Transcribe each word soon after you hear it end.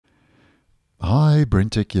Hi,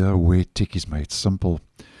 BrenTech here, where tech is made simple.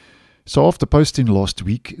 So after posting last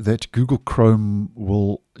week that Google Chrome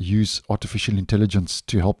will use artificial intelligence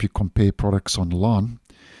to help you compare products online,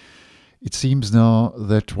 it seems now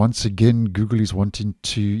that once again Google is wanting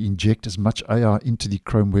to inject as much AI into the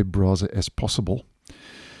Chrome web browser as possible.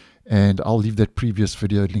 And I'll leave that previous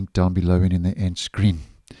video linked down below and in the end screen.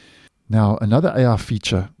 Now, another AI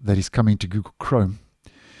feature that is coming to Google Chrome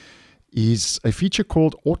is a feature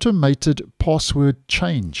called automated password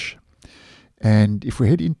change. And if we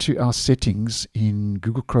head into our settings in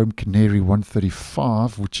Google Chrome Canary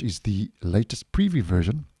 135, which is the latest preview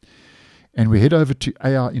version, and we head over to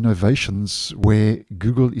AI Innovations, where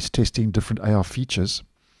Google is testing different AI features,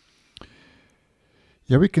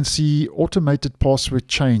 here we can see automated password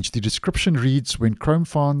change. The description reads, when Chrome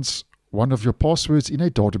finds one of your passwords in a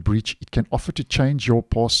data breach, it can offer to change your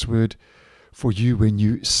password for you when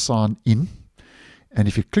you sign in. And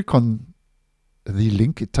if you click on the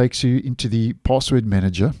link, it takes you into the password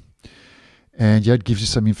manager, and yeah, it gives you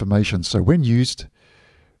some information. So when used,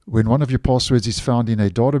 when one of your passwords is found in a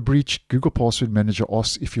data breach, Google Password Manager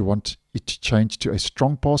asks if you want it to change to a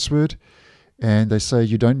strong password, and they say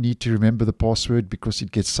you don't need to remember the password because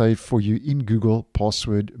it gets saved for you in Google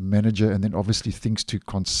Password Manager, and then obviously things to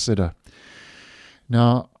consider.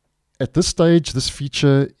 Now, at this stage, this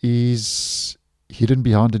feature is hidden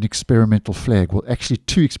behind an experimental flag. Well, actually,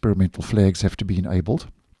 2 experimental flags have to be enabled.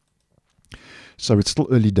 So it's still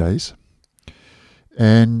early days.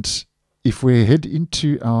 And if we head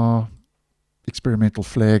into our experimental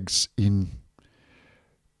flags in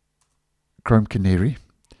Chrome Canary,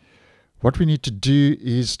 what we need to do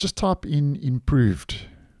is just type in improved.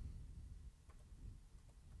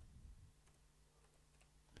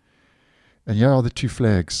 And here are the 2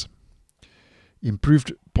 flags.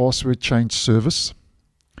 Improved password change service.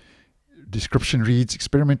 Description reads,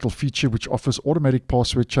 experimental feature which offers automatic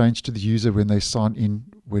password change to the user when they sign in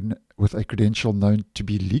with a credential known to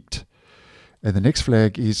be leaked. And the next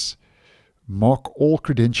flag is mark all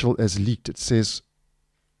credential as leaked. It says,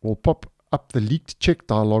 will pop up the leaked check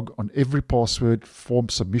dialog on every password form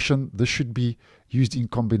submission. This should be used in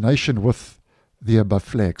combination with the above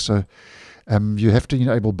flag. So you have to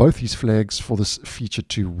enable both these flags for this feature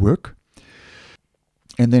to work.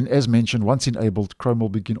 And then, as mentioned, once enabled, Chrome will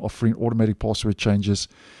begin offering automatic password changes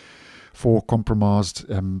for compromised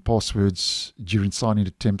passwords during sign-in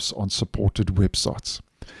attempts on supported websites.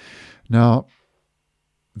 Now,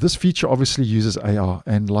 this feature obviously uses AI,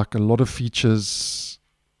 and like a lot of features,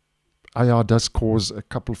 AI does cause a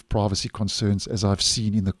couple of privacy concerns, as I've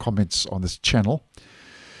seen in the comments on this channel.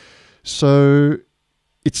 So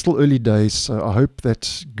it's still early days, so I hope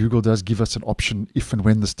that Google does give us an option, if and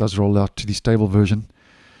when this does roll out to the stable version,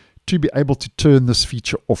 to be able to turn this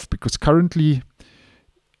feature off, because currently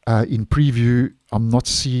in preview I'm not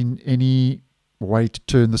seeing any way to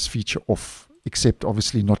turn this feature off, except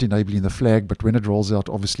obviously not enabling the flag. But when it rolls out,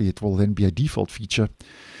 obviously it will then be a default feature,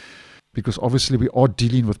 because obviously we are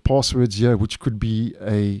dealing with passwords here, which could be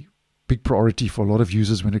a big priority for a lot of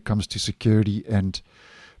users when it comes to security and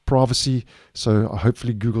privacy. So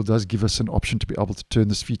hopefully Google does give us an option to be able to turn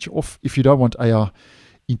this feature off if you don't want AI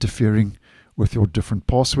interfering with your different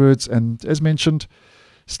passwords. And as mentioned,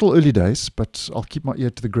 still early days, but I'll keep my ear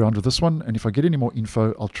to the ground with this one, and if I get any more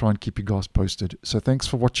info, I'll try and keep you guys posted. So thanks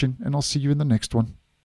for watching, and I'll see you in the next one.